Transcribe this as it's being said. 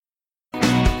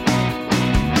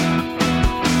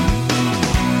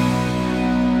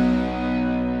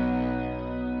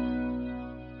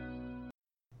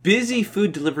Busy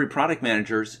food delivery product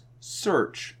managers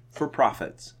search for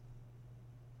profits.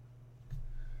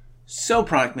 So,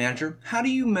 product manager, how do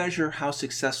you measure how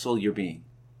successful you're being?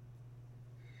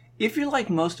 If you're like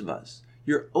most of us,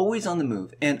 you're always on the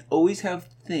move and always have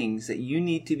things that you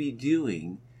need to be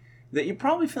doing that you're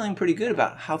probably feeling pretty good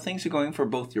about how things are going for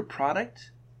both your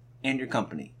product and your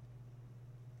company.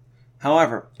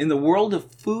 However, in the world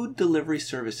of food delivery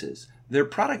services, their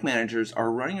product managers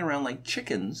are running around like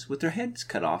chickens with their heads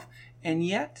cut off, and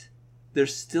yet they're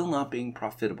still not being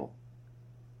profitable.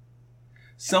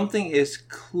 Something is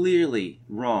clearly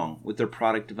wrong with their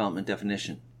product development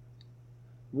definition.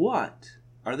 What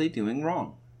are they doing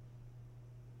wrong?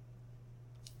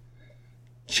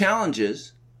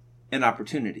 Challenges and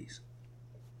opportunities.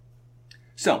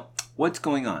 So, what's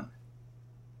going on?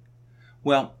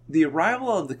 Well, the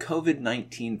arrival of the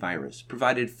COVID-19 virus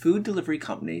provided food delivery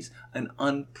companies an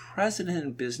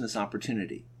unprecedented business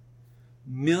opportunity.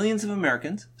 Millions of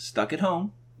Americans stuck at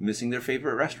home, missing their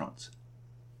favorite restaurants.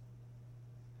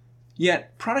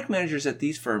 Yet, product managers at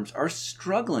these firms are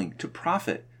struggling to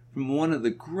profit from one of the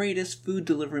greatest food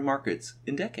delivery markets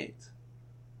in decades.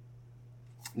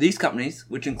 These companies,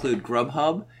 which include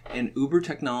Grubhub and Uber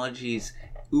Technologies'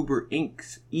 Uber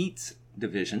Inc.'s Eats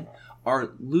division,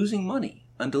 are losing money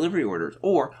on delivery orders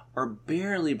or are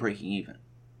barely breaking even.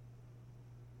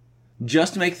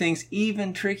 Just to make things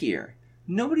even trickier,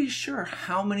 nobody's sure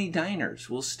how many diners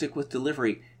will stick with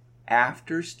delivery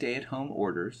after stay-at-home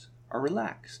orders are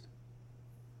relaxed.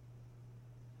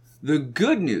 The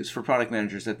good news for product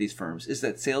managers at these firms is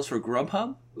that sales for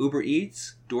Grubhub, Uber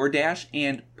Eats, DoorDash,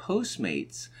 and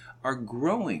Postmates are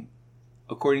growing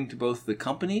according to both the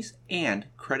companies and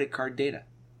credit card data.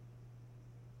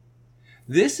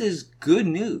 This is good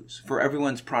news for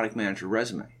everyone's product manager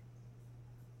resume.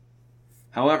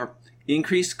 However,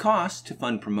 increased costs to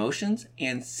fund promotions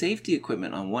and safety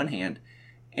equipment on one hand,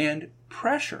 and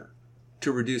pressure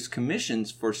to reduce commissions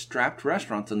for strapped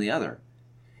restaurants on the other,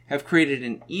 have created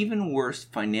an even worse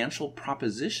financial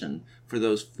proposition for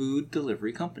those food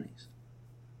delivery companies.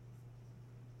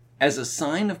 As a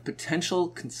sign of potential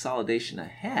consolidation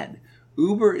ahead,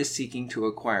 Uber is seeking to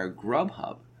acquire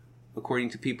Grubhub, according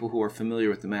to people who are familiar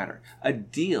with the matter, a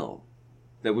deal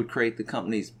that would create the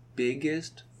company's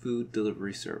biggest food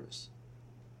delivery service.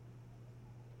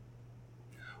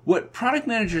 What product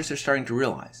managers are starting to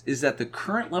realize is that the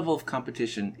current level of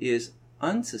competition is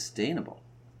unsustainable.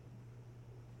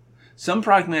 Some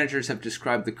product managers have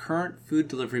described the current food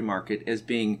delivery market as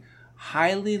being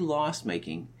highly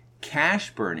loss-making,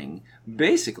 cash-burning,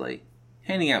 basically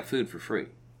handing out food for free.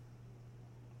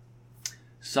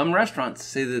 Some restaurants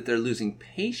say that they're losing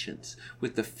patience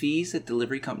with the fees that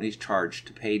delivery companies charge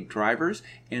to pay drivers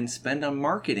and spend on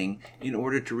marketing in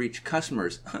order to reach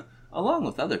customers, along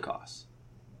with other costs.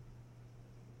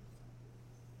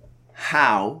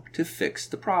 How to fix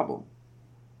the problem?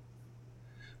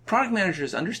 Product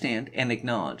managers understand and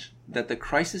acknowledge that the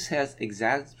crisis has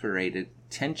exacerbated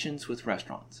tensions with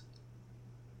restaurants.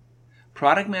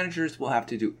 Product managers will have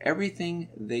to do everything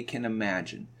they can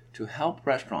imagine to help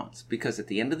restaurants because at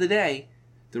the end of the day,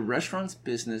 the restaurant's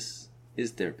business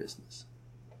is their business.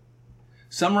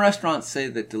 Some restaurants say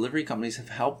that delivery companies have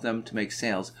helped them to make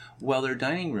sales while their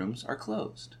dining rooms are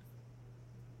closed.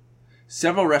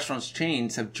 Several restaurant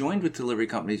chains have joined with delivery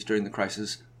companies during the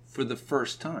crisis for the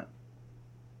first time.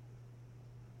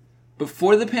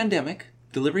 Before the pandemic,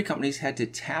 delivery companies had to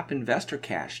tap investor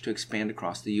cash to expand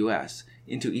across the U.S.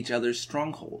 into each other's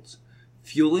strongholds,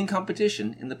 fueling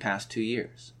competition in the past 2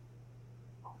 years.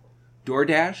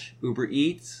 DoorDash, Uber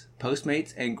Eats,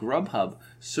 Postmates, and Grubhub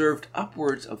served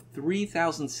upwards of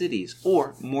 3,000 cities,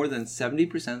 or more than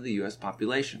 70% of the U.S.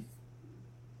 population.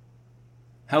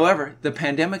 However, the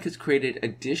pandemic has created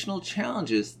additional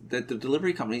challenges that the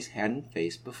delivery companies hadn't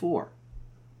faced before.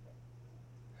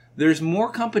 There's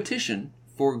more competition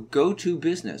for go-to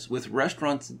business, with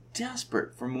restaurants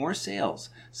desperate for more sales,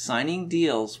 signing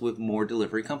deals with more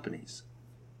delivery companies.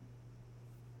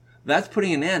 That's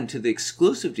putting an end to the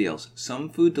exclusive deals some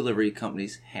food delivery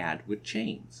companies had with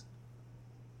chains.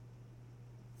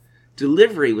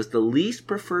 Delivery was the least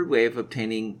preferred way of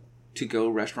obtaining to-go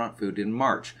restaurant food in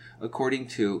March, according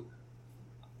to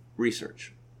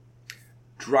research.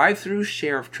 Drive-through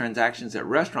share of transactions at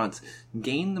restaurants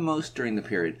gained the most during the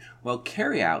period, while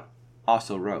carry-out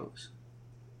also rose.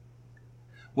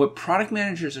 What product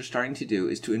managers are starting to do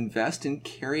is to invest in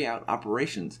carry-out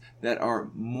operations that are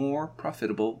more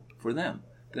profitable for them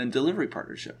than delivery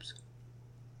partnerships.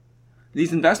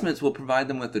 These investments will provide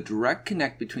them with a direct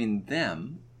connect between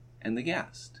them and the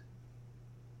guest.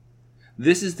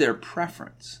 This is their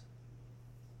preference.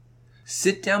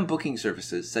 Sit-down booking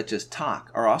services such as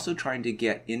Tock are also trying to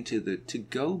get into the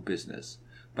to-go business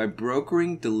by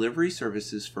brokering delivery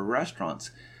services for restaurants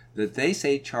that they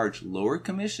say charge lower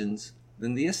commissions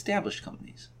than the established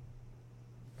companies.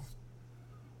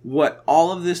 What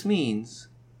all of this means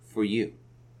for you.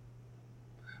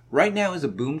 Right now is a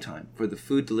boom time for the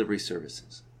food delivery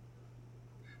services.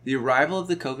 The arrival of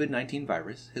the COVID-19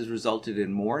 virus has resulted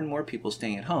in more and more people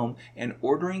staying at home and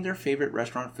ordering their favorite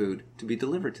restaurant food to be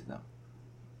delivered to them.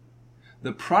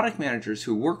 The product managers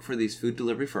who work for these food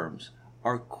delivery firms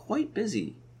are quite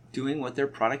busy doing what their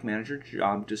product manager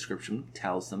job description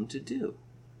tells them to do.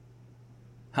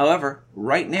 However,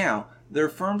 right now, their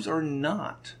firms are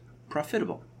not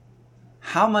profitable.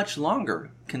 How much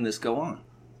longer can this go on?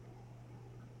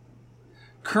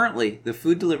 Currently, the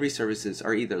food delivery services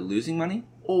are either losing money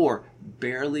or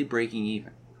barely breaking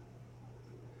even.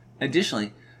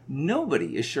 Additionally,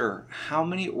 nobody is sure how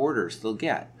many orders they'll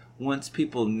get once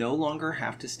people no longer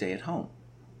have to stay at home.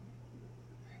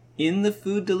 In the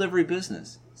food delivery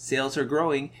business, sales are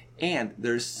growing and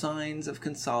there's signs of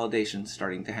consolidation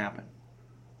starting to happen.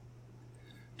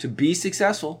 To be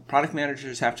successful, product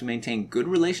managers have to maintain good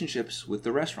relationships with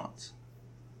the restaurants.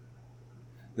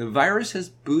 The virus has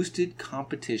boosted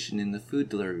competition in the food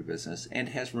delivery business and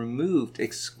has removed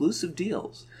exclusive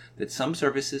deals that some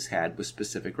services had with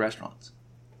specific restaurants.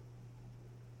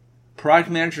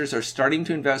 Product managers are starting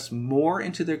to invest more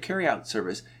into their carryout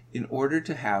service in order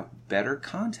to have better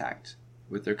contact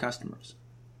with their customers.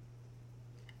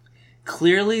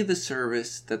 Clearly, the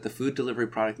service that the food delivery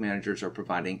product managers are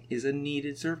providing is a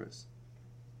needed service.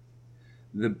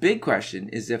 The big question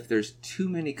is if there's too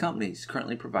many companies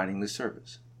currently providing this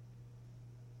service.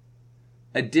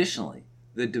 Additionally,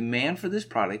 the demand for this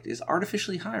product is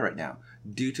artificially high right now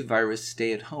due to virus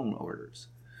stay-at-home orders.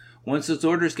 Once those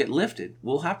orders get lifted,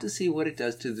 we'll have to see what it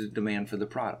does to the demand for the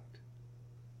product.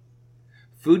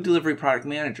 Food delivery product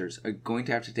managers are going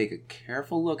to have to take a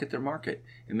careful look at their market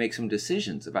and make some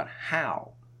decisions about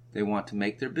how they want to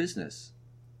make their business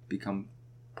become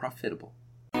profitable.